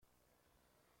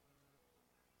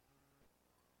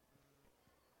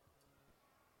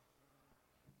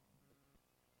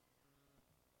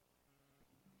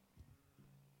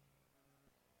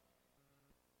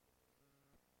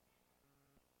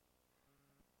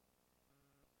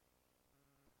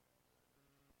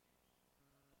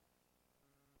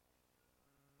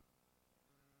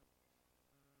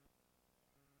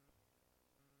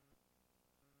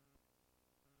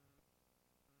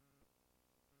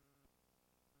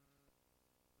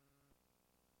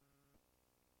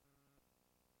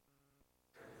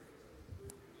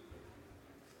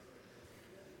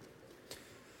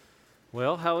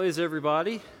Well, how is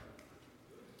everybody?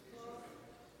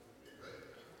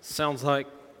 Sounds like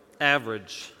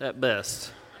average at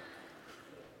best.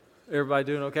 Everybody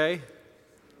doing okay?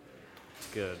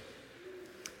 Good.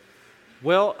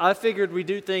 Well, I figured we'd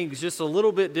do things just a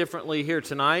little bit differently here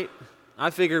tonight. I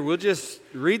figured we'll just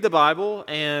read the Bible,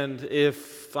 and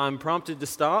if I'm prompted to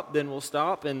stop, then we'll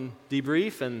stop and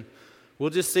debrief, and we'll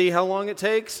just see how long it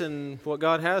takes and what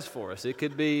God has for us. It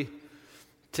could be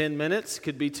 10 minutes,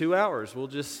 could be 2 hours. We'll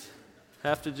just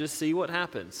have to just see what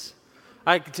happens.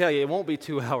 I can tell you it won't be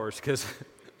 2 hours because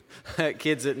I have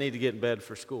kids that need to get in bed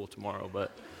for school tomorrow, but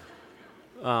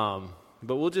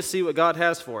we'll just see what God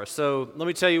has for us. So let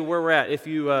me tell you where we're at. If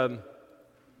you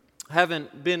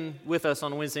haven't been with us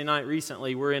on Wednesday night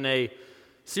recently, we're in a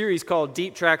series called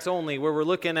Deep Tracks Only, where we're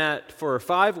looking at, for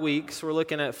 5 weeks, we're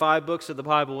looking at 5 books of the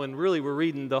Bible, and really we're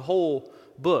reading the whole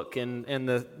book. And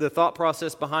the thought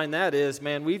process behind that is,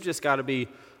 man, we've just got to be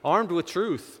armed with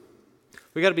truth.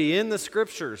 We got to be in the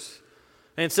Scriptures.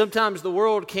 And sometimes the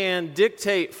world can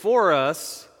dictate for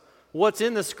us what's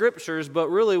in the Scriptures, but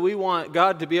really we want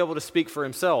God to be able to speak for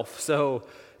Himself. So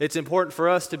it's important for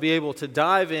us to be able to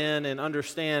dive in and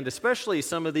understand, especially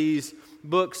some of these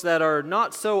books that are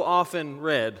not so often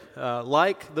read,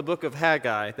 like the Book of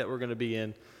Haggai that we're going to be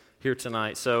in here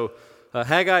tonight. So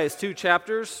Haggai is 2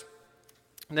 chapters.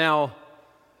 Now,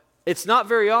 it's not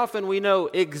very often we know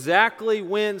exactly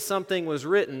when something was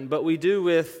written, but we do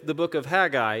with the Book of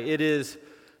Haggai. It is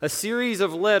a series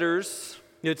of letters.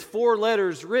 It's 4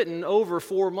 letters written over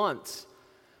 4 months.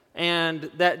 And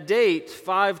that date,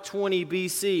 520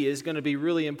 BC, is going to be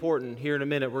really important here in a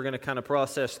minute. We're going to kind of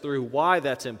process through why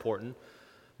that's important.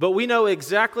 But we know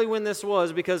exactly when this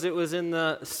was because it was in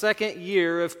the 2nd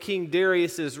year of King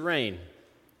Darius's reign.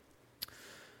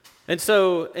 And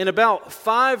so in about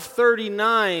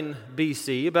 539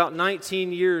 BC, about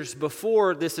 19 years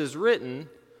before this is written,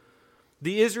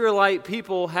 the Israelite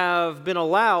people have been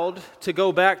allowed to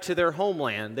go back to their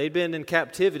homeland. They've been in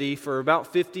captivity for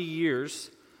about 50 years.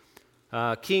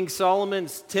 King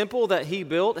Solomon's temple that he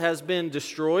built has been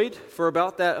destroyed for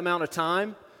about that amount of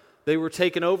time. They were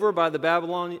taken over by the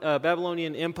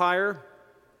Babylonian Empire.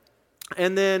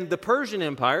 And then the Persian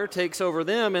Empire takes over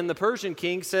them, and the Persian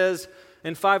king says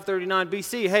in 539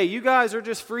 BC, hey, you guys are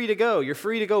just free to go. You're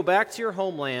free to go back to your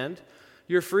homeland.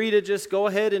 You're free to just go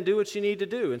ahead and do what you need to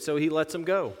do. And so he lets them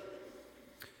go.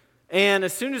 And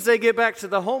as soon as they get back to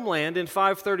the homeland in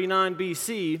 539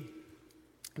 BC,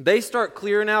 they start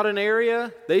clearing out an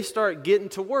area. They start getting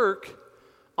to work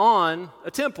on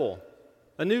a temple,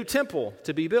 a new temple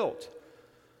to be built.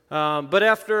 But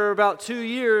after about 2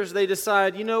 years, they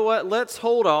decide, you know what, let's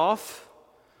hold off.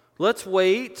 Let's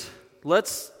wait.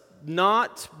 Let's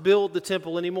not build the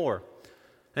temple anymore.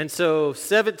 And so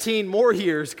 17 more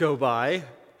years go by,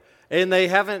 and they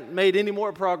haven't made any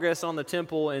more progress on the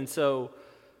temple. And so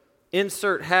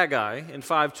insert Haggai in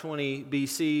 520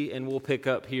 BC, and we'll pick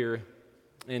up here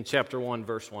in chapter 1,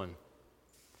 verse 1.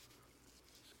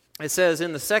 It says,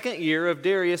 in the 2nd year of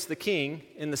Darius the king,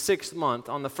 in the 6th month,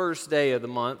 on the 1st day of the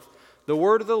month, the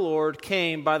word of the Lord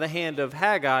came by the hand of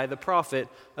Haggai, the prophet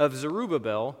of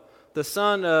Zerubbabel, the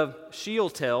son of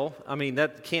Shealtiel. I mean,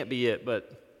 that can't be it, but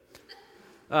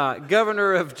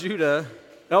governor of Judah.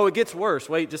 Oh, it gets worse.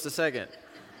 Wait just a second.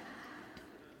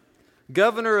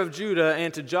 Governor of Judah,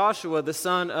 and to Joshua, the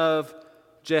son of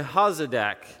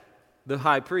Jehozadak, the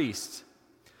high priest.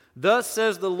 Thus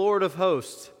says the Lord of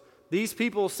hosts, these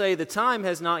people say the time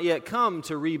has not yet come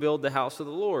to rebuild the house of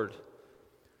the Lord.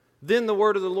 Then the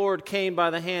word of the Lord came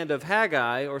by the hand of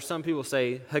Haggai, or some people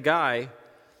say Haggai,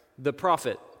 the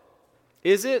prophet.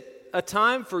 Is it a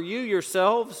time for you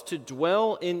yourselves to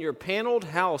dwell in your paneled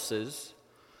houses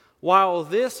while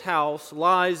this house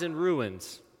lies in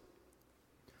ruins?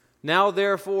 Now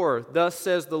therefore, thus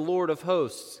says the Lord of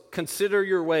hosts, consider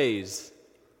your ways.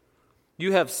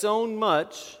 You have sown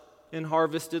much and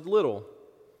harvested little.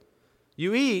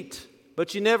 You eat,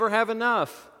 but you never have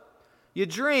enough. You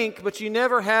drink, but you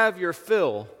never have your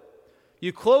fill.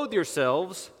 You clothe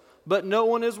yourselves, but no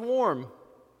one is warm.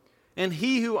 And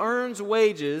he who earns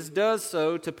wages does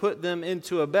so to put them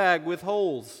into a bag with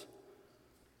holes.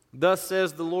 Thus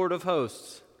says the Lord of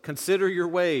hosts, consider your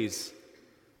ways.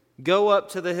 Go up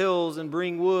to the hills and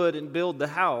bring wood and build the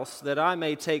house, that I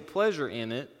may take pleasure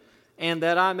in it, and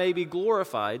that I may be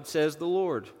glorified, says the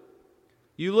Lord.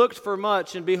 You looked for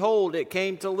much, and behold, it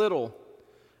came to little.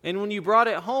 And when you brought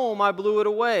it home, I blew it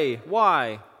away.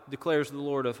 Why? Declares the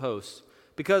Lord of hosts.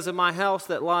 Because of my house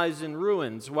that lies in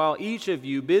ruins, while each of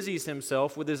you busies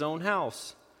himself with his own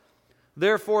house.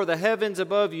 Therefore the heavens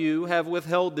above you have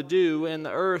withheld the dew, and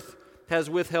the earth has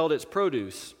withheld its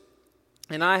produce.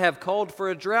 And I have called for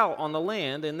a drought on the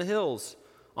land and the hills,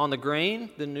 on the grain,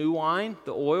 the new wine,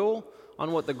 the oil,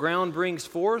 on what the ground brings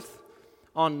forth,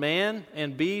 on man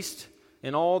and beast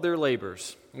and all their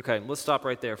labors. Okay, let's stop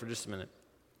right there for just a minute.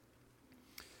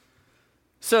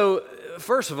 So,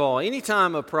 first of all,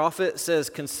 anytime a prophet says,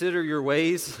 consider your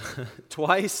ways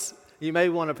twice, you may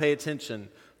want to pay attention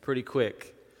pretty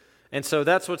quick. And so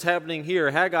that's what's happening here.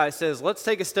 Haggai says, let's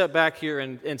take a step back here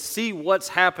and see what's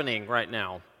happening right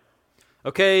now.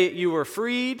 Okay, you were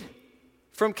freed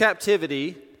from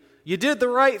captivity. You did the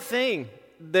right thing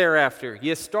thereafter.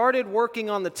 You started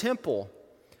working on the temple.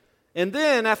 And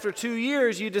then after 2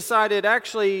 years, you decided,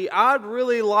 actually, I'd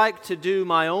really like to do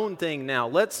my own thing now.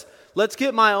 Let's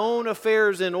get my own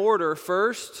affairs in order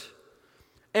first,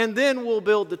 and then we'll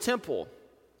build the temple.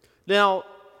 Now,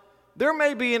 there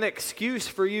may be an excuse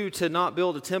for you to not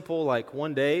build a temple like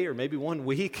one day or maybe 1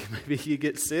 week. Maybe you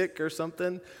get sick or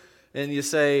something. And you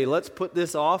say, let's put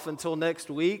this off until next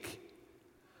week.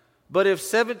 But if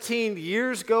 17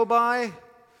 years go by,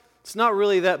 it's not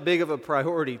really that big of a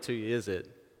priority to you, is it?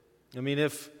 I mean,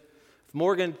 if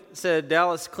Morgan said,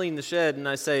 Dallas, clean the shed, and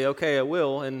I say, okay, I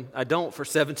will, and I don't for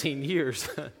 17 years,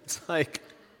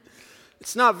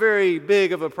 it's not very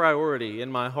big of a priority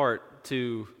in my heart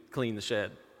to clean the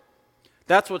shed.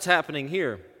 That's what's happening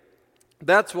here.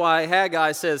 That's why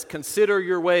Haggai says, consider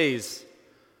your ways.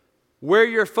 Where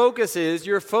your focus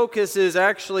is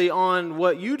actually on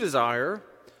what you desire.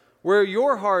 Where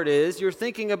your heart is, you're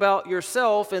thinking about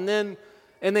yourself, and then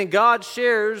God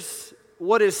shares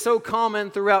what is so common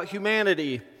throughout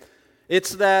humanity.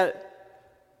 It's that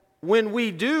when we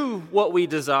do what we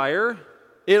desire,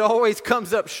 it always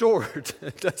comes up short,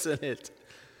 doesn't it?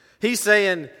 He's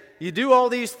saying, you do all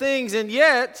these things, and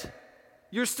yet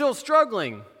you're still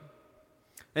struggling.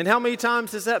 And how many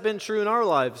times has that been true in our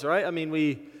lives, right? I mean,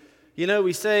 we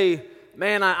say,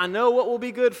 man, I know what will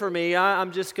be good for me.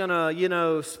 I'm just going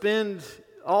to, spend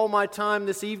all my time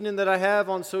this evening that I have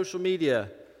on social media.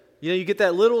 You get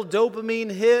that little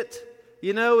dopamine hit,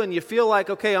 and you feel like,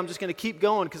 okay, I'm just going to keep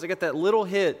going because I got that little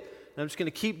hit. And I'm just going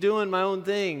to keep doing my own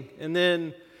thing. And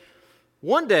then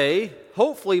one day,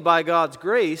 hopefully by God's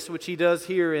grace, which he does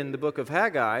here in the book of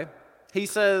Haggai, he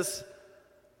says,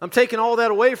 I'm taking all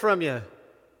that away from you.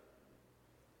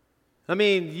 I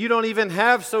mean, you don't even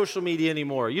have social media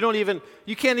anymore. You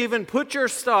can't even put your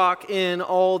stock in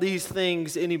all these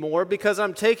things anymore because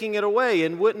I'm taking it away.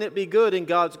 And wouldn't it be good in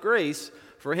God's grace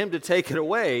for him to take it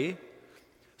away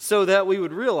so that we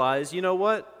would realize, you know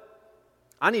what?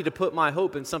 I need to put my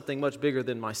hope in something much bigger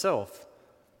than myself.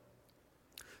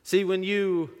 See, when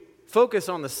you focus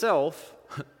on the self,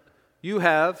 you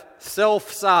have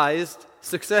self-sized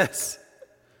success.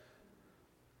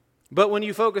 But when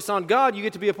you focus on God, you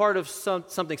get to be a part of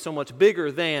something so much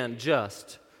bigger than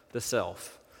just the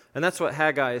self. And that's what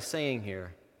Haggai is saying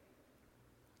here.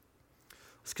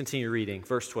 Let's continue reading.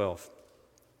 Verse 12.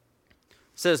 It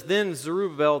says, Then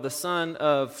Zerubbabel, the son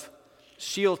of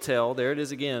Shealtiel, there it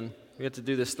is again. We have to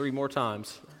do this 3 more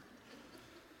times.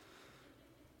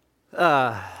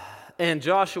 And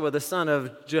Joshua, the son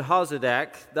of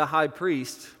Jehozadak, the high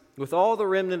priest, with all the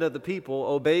remnant of the people,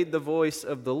 obeyed the voice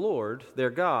of the Lord, their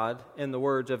God, and the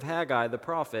words of Haggai the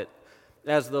prophet,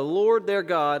 as the Lord their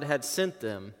God had sent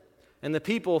them. And the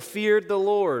people feared the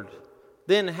Lord.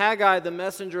 Then Haggai, the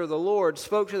messenger of the Lord,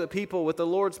 spoke to the people with the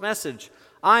Lord's message.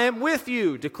 I am with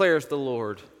you, declares the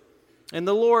Lord. And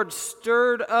the Lord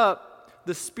stirred up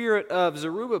the spirit of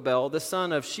Zerubbabel, the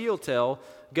son of Shealtiel,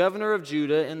 governor of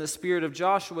Judah, and the spirit of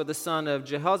Joshua, the son of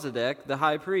Jehozadak, the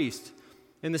high priest,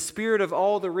 in the spirit of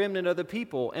all the remnant of the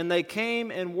people. And they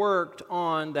came and worked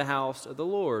on the house of the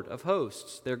Lord of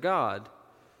hosts, their God,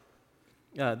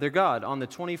 on the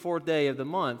 24th day of the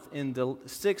month, in the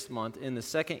 6th month, in the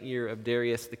 2nd year of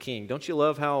Darius the king. Don't you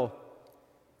love how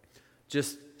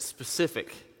just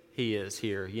specific he is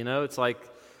here? It's like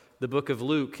the book of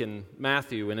Luke and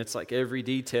Matthew, and it's like every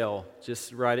detail,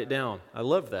 just write it down. I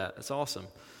love that. It's awesome.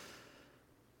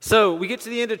 So we get to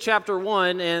the end of chapter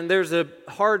 1, and there's a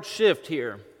hard shift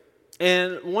here.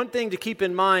 And one thing to keep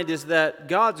in mind is that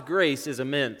God's grace is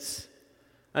immense.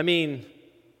 I mean,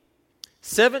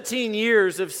 17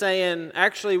 years of saying,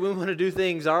 actually, we want to do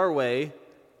things our way.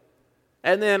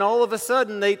 And then all of a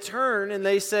sudden they turn and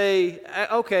they say,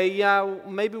 okay, yeah,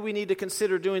 maybe we need to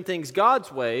consider doing things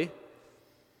God's way.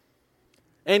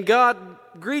 And God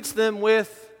greets them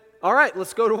with, all right,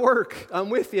 let's go to work. I'm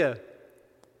with you.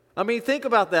 I mean, think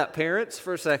about that, parents,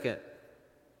 for a second.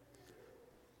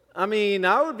 I mean,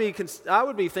 I would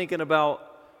be thinking about,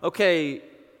 okay,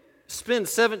 spend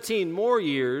 17 more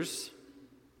years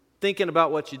thinking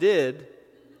about what you did,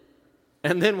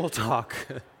 and then we'll talk.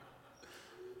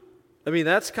 I mean,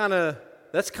 that's kind of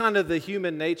the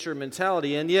human nature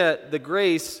mentality, and yet the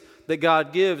grace that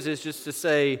God gives is just to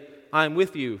say, I'm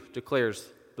with you, declares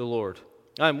the Lord.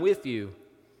 I'm with you.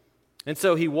 And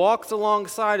so he walks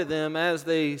alongside of them as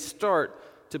they start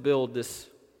to build this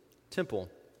temple.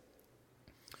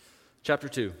 Chapter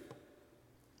 2.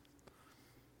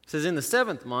 It says, in the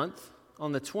 7th month,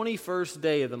 on the 21st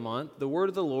day of the month, the word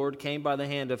of the Lord came by the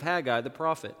hand of Haggai the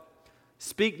prophet.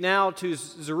 Speak now to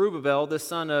Zerubbabel, the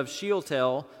son of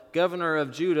Shealtiel, governor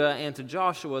of Judah, and to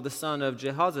Joshua, the son of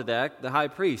Jehozadak, the high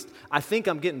priest. I think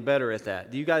I'm getting better at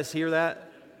that. Do you guys hear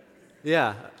that?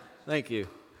 Yeah, thank you.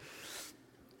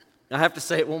 I have to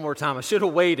say it one more time. I should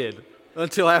have waited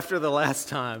until after the last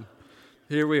time.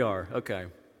 Here we are. Okay.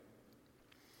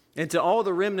 And to all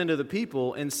the remnant of the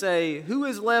people, and say, who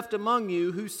is left among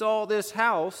you who saw this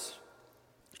house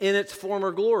in its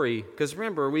former glory? Because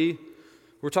remember,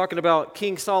 we're talking about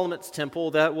King Solomon's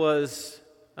temple that was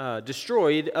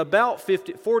destroyed about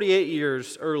 48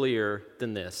 years earlier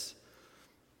than this.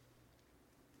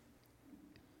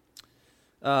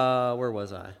 Where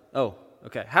was I? Oh,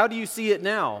 okay. How do you see it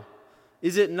now?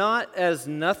 Is it not as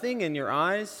nothing in your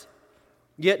eyes?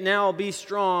 Yet now be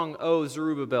strong, O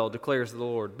Zerubbabel, declares the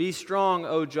Lord. Be strong,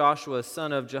 O Joshua,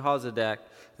 son of Jehozadak,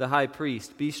 the high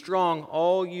priest. Be strong,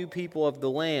 all you people of the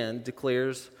land,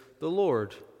 declares the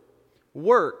Lord.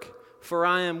 Work, for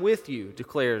I am with you,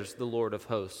 declares the Lord of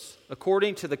hosts,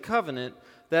 according to the covenant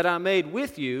that I made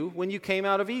with you when you came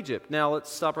out of Egypt. Now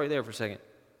let's stop right there for a second.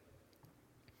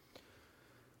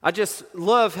 I just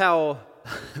love how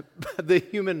the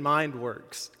human mind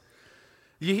works.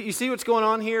 You see what's going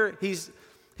on here?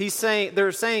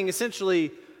 They're saying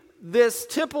essentially, this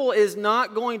temple is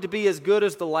not going to be as good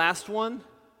as the last one.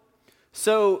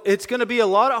 So it's going to be a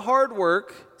lot of hard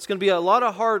work. It's going to be a lot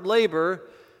of hard labor.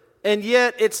 And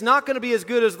yet it's not going to be as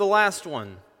good as the last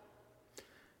one.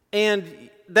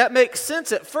 And that makes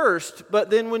sense at first.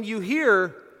 But then when you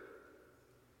hear,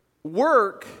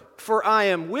 work, for I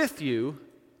am with you,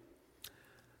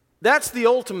 that's the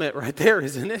ultimate right there,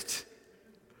 isn't it?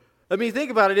 I mean,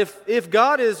 think about it. If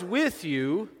God is with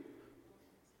you,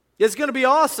 it's going to be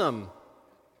awesome.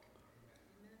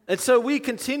 And so we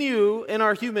continue in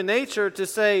our human nature to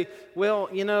say, well,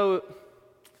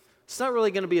 it's not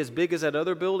really going to be as big as that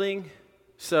other building,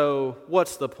 so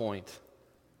what's the point?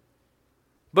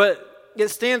 But it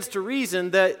stands to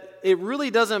reason that it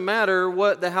really doesn't matter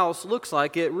what the house looks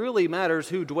like. It really matters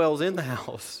who dwells in the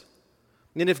house.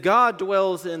 And if God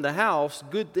dwells in the house,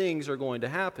 good things are going to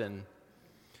happen.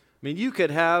 I mean, you could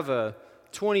have a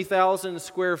 20,000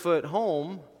 square foot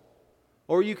home,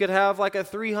 or you could have like a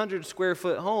 300 square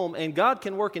foot home, and God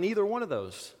can work in either one of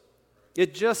those.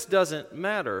 It just doesn't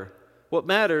matter. What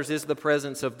matters is the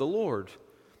presence of the Lord.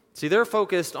 See, they're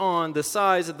focused on the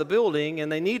size of the building,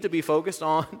 and they need to be focused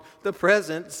on the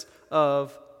presence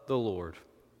of the Lord.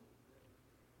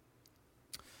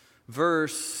 I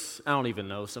don't even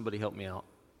know. Somebody help me out.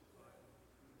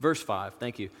 Verse 5,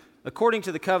 thank you. According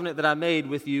to the covenant that I made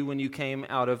with you when you came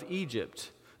out of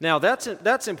Egypt. Now,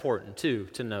 that's important, too,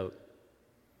 to note.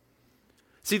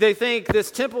 See, they think this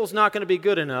temple's not going to be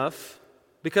good enough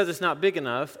because it's not big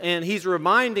enough, and he's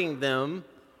reminding them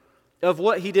of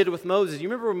what he did with Moses. You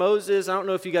remember Moses? I don't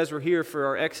know if you guys were here for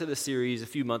our Exodus series a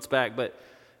few months back, but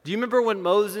do you remember when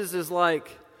Moses is like,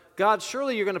 God,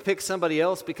 surely you're going to pick somebody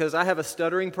else because I have a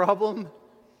stuttering problem?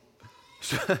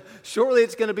 Surely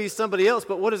it's going to be somebody else,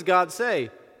 but what does God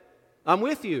say? I'm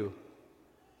with you.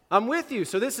 I'm with you,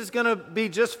 so this is going to be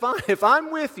just fine. If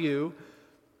I'm with you,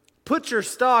 put your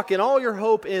stock and all your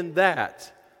hope in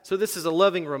that. So this is a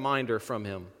loving reminder from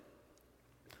him.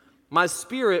 My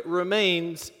spirit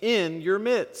remains in your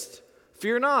midst.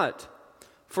 Fear not,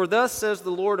 for thus says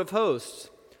the Lord of hosts,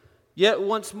 yet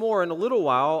once more in a little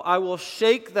while I will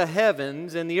shake the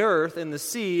heavens and the earth and the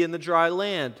sea and the dry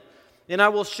land. And I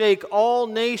will shake all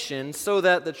nations so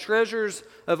that the treasures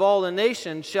of all the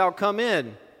nations shall come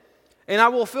in. And I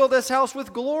will fill this house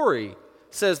with glory,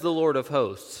 says the Lord of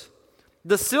hosts.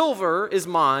 The silver is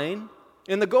mine,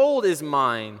 and the gold is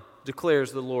mine,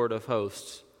 declares the Lord of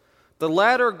hosts. The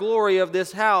latter glory of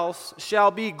this house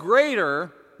shall be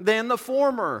greater than the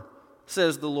former,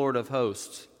 says the Lord of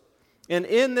hosts. And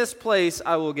in this place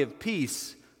I will give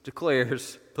peace,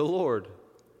 declares the Lord.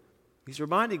 He's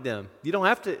reminding them, you don't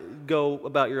have to go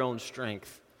about your own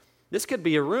strength. This could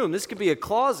be a room. This could be a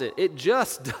closet. It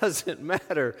just doesn't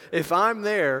matter. If I'm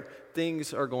there,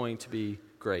 things are going to be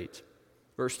great.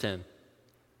 Verse 10.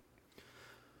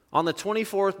 On the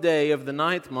 24th day of the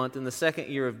 9th month in the 2nd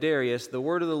year of Darius, the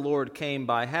word of the Lord came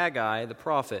by Haggai the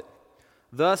prophet.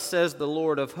 Thus says the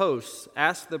Lord of hosts,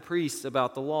 ask the priests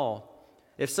about the law.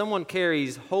 if someone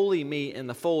carries holy meat in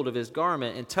the fold of his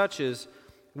garment and touches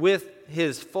with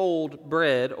his fold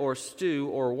bread or stew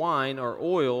or wine or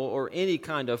oil or any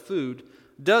kind of food,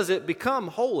 does it become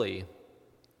holy?"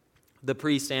 The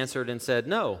priest answered and said,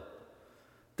 "No."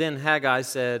 Then Haggai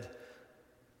said,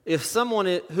 "If someone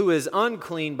who is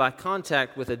unclean by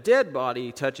contact with a dead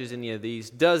body touches any of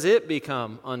these, does it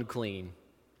become unclean?"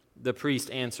 The priest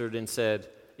answered and said,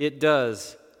 "It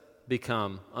does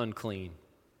become unclean."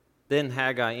 Then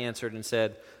Haggai answered and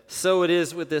said, "So it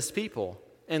is with this people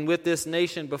and with this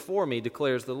nation before me,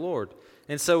 declares the Lord,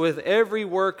 and so with every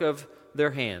work of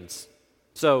their hands."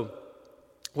 So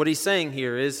what he's saying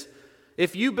here is,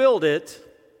 if you build it,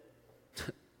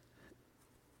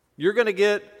 you're going to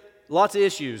get lots of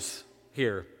issues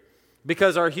here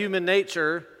because our human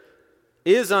nature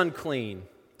is unclean.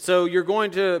 So you're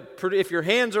going to, if your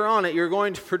hands are on it, you're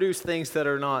going to produce things that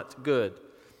are not good.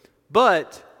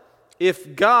 But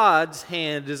if God's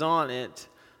hand is on it,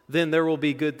 then there will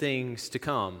be good things to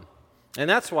come. And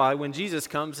that's why when Jesus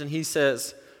comes and he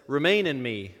says, "Remain in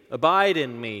me, abide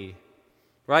in me,"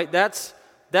 right? That's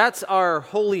our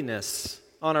holiness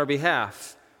on our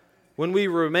behalf. When we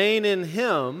remain in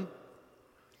him,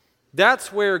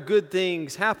 that's where good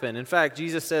things happen. In fact,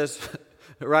 Jesus says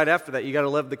right after that, you got to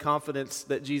love the confidence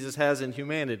that Jesus has in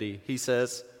humanity. He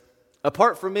says,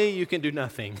 "Apart from me, you can do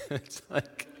nothing." It's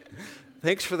like,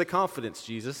 thanks for the confidence,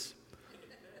 Jesus.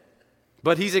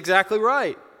 But he's exactly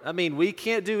right. I mean, we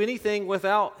can't do anything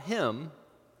without him.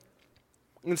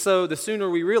 And so the sooner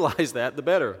we realize that, the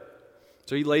better.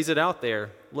 So he lays it out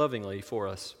there lovingly for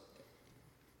us.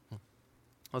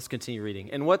 Let's continue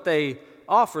reading. "And what they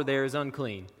offer there is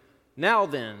unclean. Now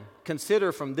then,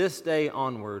 consider from this day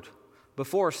onward,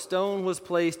 before stone was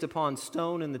placed upon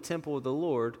stone in the temple of the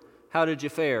Lord, how did you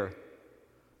fare?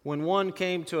 When one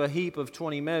came to a heap of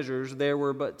 20 measures, there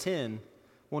were but 10.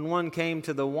 When one came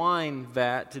to the wine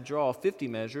vat to draw 50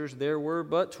 measures, there were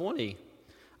but 20.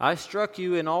 I struck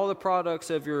you in all the products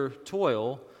of your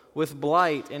toil, with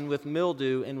blight and with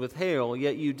mildew and with hail,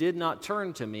 yet you did not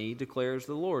turn to me, declares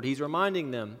the Lord." He's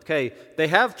reminding them, okay, they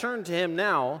have turned to him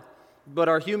now, but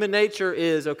our human nature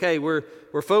is, okay, we're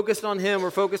focused on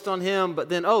him, but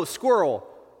then, oh, squirrel.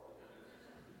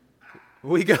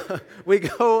 We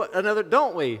go another,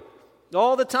 don't we?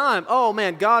 All the time. Oh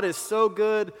man, God is so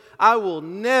good. I will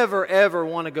never ever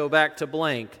want to go back to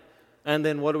blank. And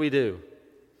then what do?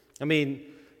 I mean,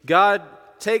 God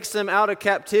takes them out of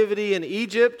captivity in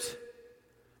Egypt,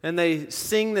 and they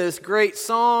sing this great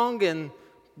song, and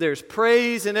there's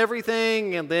praise and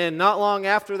everything, and then not long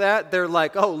after that, they're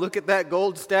like, "Oh, look at that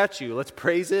gold statue. Let's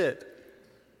praise it."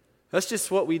 That's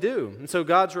just what we do. And so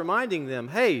God's reminding them,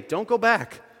 hey, don't go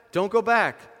back. Don't go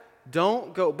back.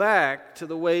 Don't go back to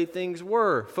the way things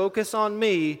were. Focus on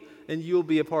me, and you'll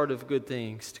be a part of good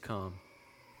things to come.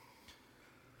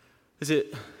 Is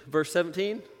it verse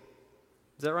 17?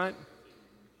 Is that right?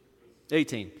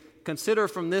 18. "Consider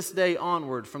from this day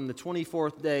onward, from the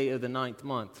 24th day of the 9th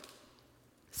month,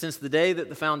 since the day that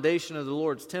the foundation of the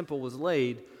Lord's temple was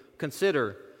laid,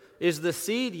 consider, is the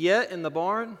seed yet in the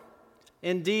barn?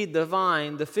 Indeed, the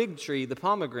vine, the fig tree, the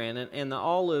pomegranate, and the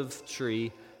olive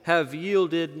tree have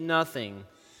yielded nothing.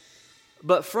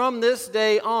 But from this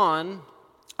day on,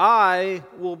 I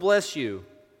will bless you."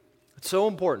 It's so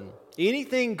important.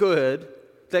 Anything good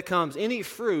that comes, any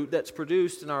fruit that's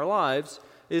produced in our lives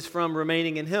is from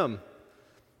remaining in him.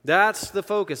 That's the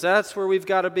focus. That's where we've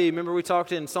got to be. Remember we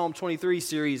talked in Psalm 23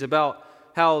 series about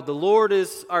how the Lord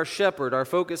is our shepherd. Our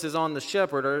focus is on the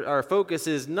shepherd. Our focus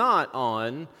is not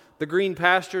on the green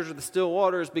pastures or the still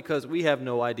waters because we have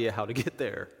no idea how to get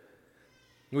there.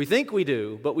 We think we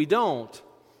do, but we don't.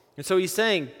 And so he's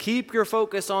saying, keep your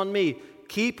focus on me.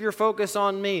 Keep your focus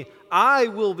on me. I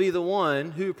will be the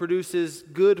one who produces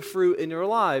good fruit in your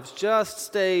lives. Just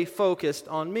stay focused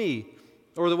on me.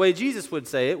 Or the way Jesus would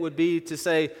say it would be to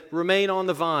say, remain on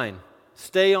the vine.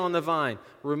 Stay on the vine.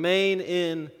 Remain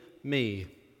in me.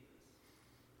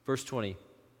 Verse 20.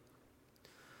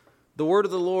 The word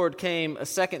of the Lord came a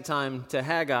second time to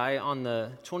Haggai on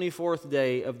the 24th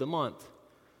day of the month.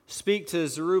 Speak to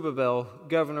Zerubbabel,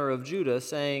 governor of Judah,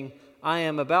 saying, I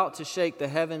am about to shake the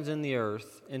heavens and the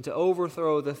earth, and to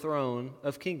overthrow the throne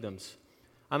of kingdoms.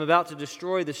 I'm about to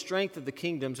destroy the strength of the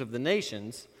kingdoms of the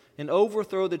nations, and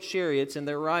overthrow the chariots and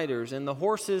their riders, and the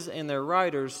horses and their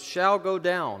riders shall go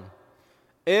down,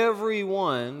 every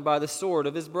one by the sword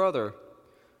of his brother.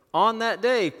 On that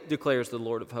day, declares the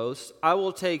Lord of hosts, I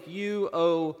will take you,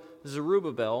 O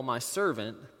Zerubbabel, my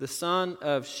servant, the son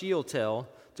of Shealtiel,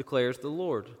 declares the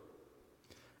Lord,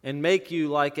 and make you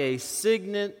like a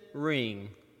signet ring,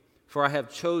 for I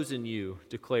have chosen you,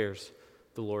 declares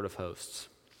the Lord of hosts.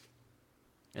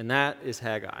 and that is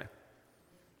Haggai.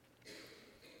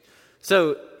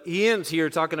 So he ends here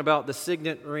talking about the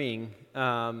signet ring.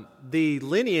 The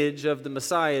lineage of the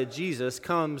Messiah, Jesus,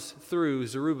 comes through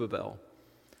Zerubbabel.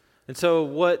 And so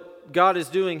what God is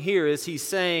doing here is he's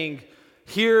saying,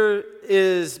 here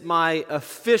is my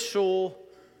official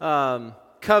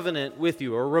covenant with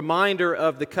you, a reminder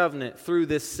of the covenant through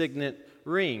this signet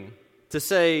ring, to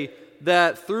say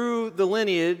that through the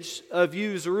lineage of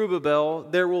you, Zerubbabel,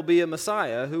 there will be a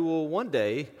Messiah who will one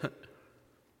day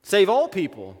save all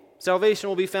people. Salvation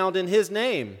will be found in his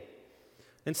name.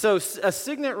 And so a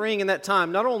signet ring in that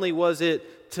time, not only was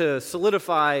it to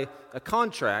solidify a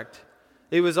contract,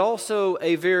 it was also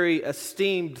a very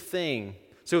esteemed thing.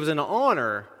 So it was an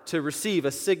honor to receive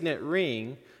a signet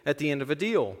ring at the end of a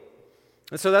deal.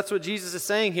 And so that's what Jesus is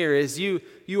saying here, is you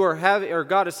are having, or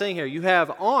God is saying here, you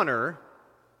have honor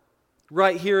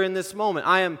right here in this moment.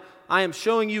 I am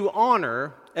showing you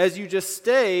honor as you just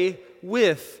stay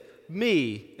with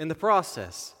me in the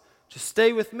process. Just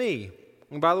stay with me.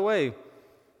 And by the way,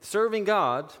 serving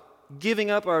God,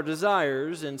 giving up our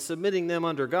desires and submitting them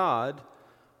under God,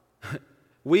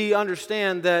 we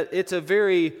understand that it's a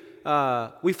very,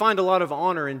 we find a lot of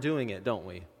honor in doing it, don't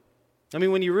we? I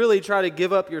mean, when you really try to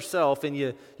give up yourself and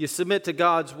you submit to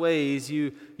God's ways,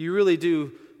 you really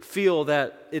do feel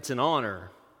that it's an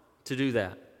honor to do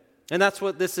that. And that's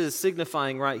what this is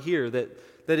signifying right here, that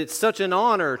it's such an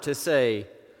honor to say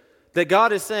that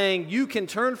God is saying, you can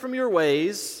turn from your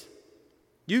ways,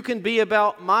 you can be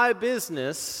about my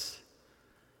business,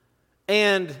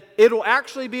 and it'll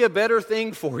actually be a better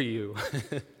thing for you.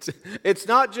 It's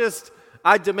not just,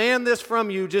 I demand this from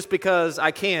you just because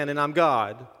I can and I'm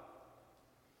God.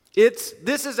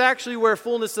 This is actually where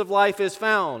fullness of life is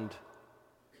found.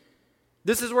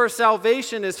 This is where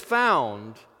salvation is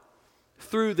found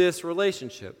through this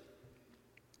relationship.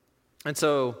 And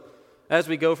so, as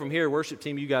we go from here, worship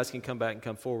team, you guys can come back and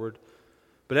come forward.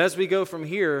 But as we go from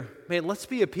here, man, let's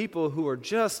be a people who are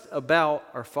just about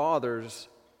our Father's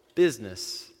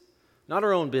business, not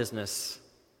our own business.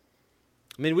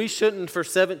 I mean, we shouldn't for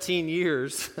 17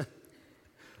 years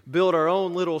build our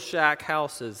own little shack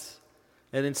houses.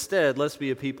 And instead, let's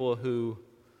be a people who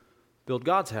build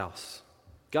God's house,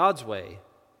 God's way,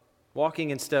 walking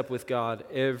in step with God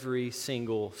every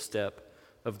single step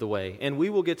of the way. And we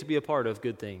will get to be a part of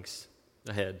good things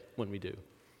ahead when we do.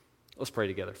 Let's pray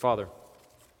together. Father,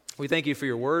 we thank you for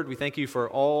your word. We thank you for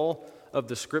all of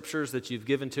the scriptures that you've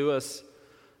given to us.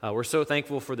 We're so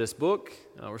thankful for this book.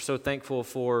 We're so thankful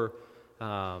for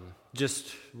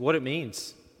just what it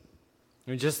means.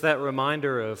 And just that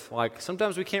reminder of, like,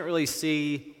 sometimes we can't really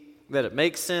see that it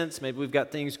makes sense. Maybe we've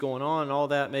got things going on and all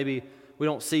that. Maybe we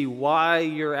don't see why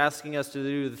you're asking us to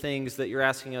do the things that you're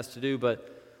asking us to do,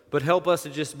 but help us to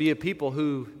just be a people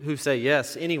who say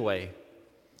yes anyway.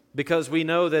 Because we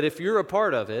know that if you're a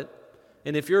part of it,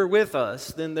 and if you're with us,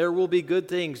 then there will be good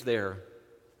things there.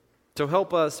 So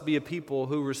help us be a people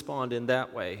who respond in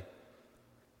that way.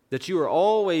 That you are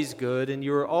always good, and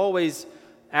you are always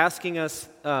asking us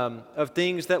of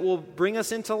things that will bring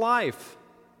us into life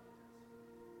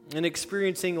and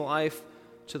experiencing life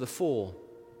to the full.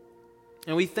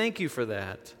 And we thank you for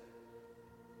that.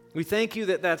 We thank you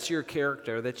that that's your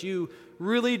character, that you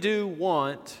really do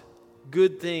want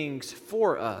good things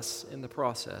for us in the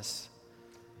process.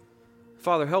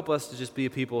 Father, help us to just be a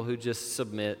people who just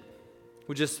submit,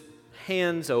 who just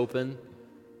hands open,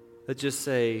 that just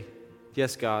say,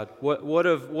 yes, God, what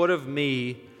of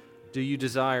me do you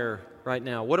desire right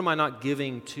now? What am I not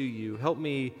giving to you? Help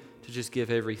me to just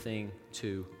give everything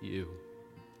to you.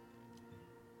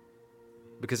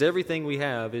 Because everything we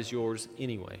have is yours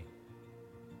anyway.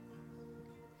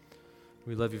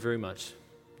 We love you very much.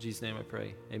 In Jesus' name I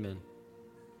pray. Amen.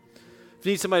 If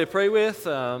you need somebody to pray with,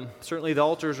 certainly the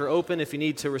altars are open if you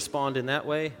need to respond in that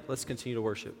way. Let's continue to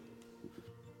worship.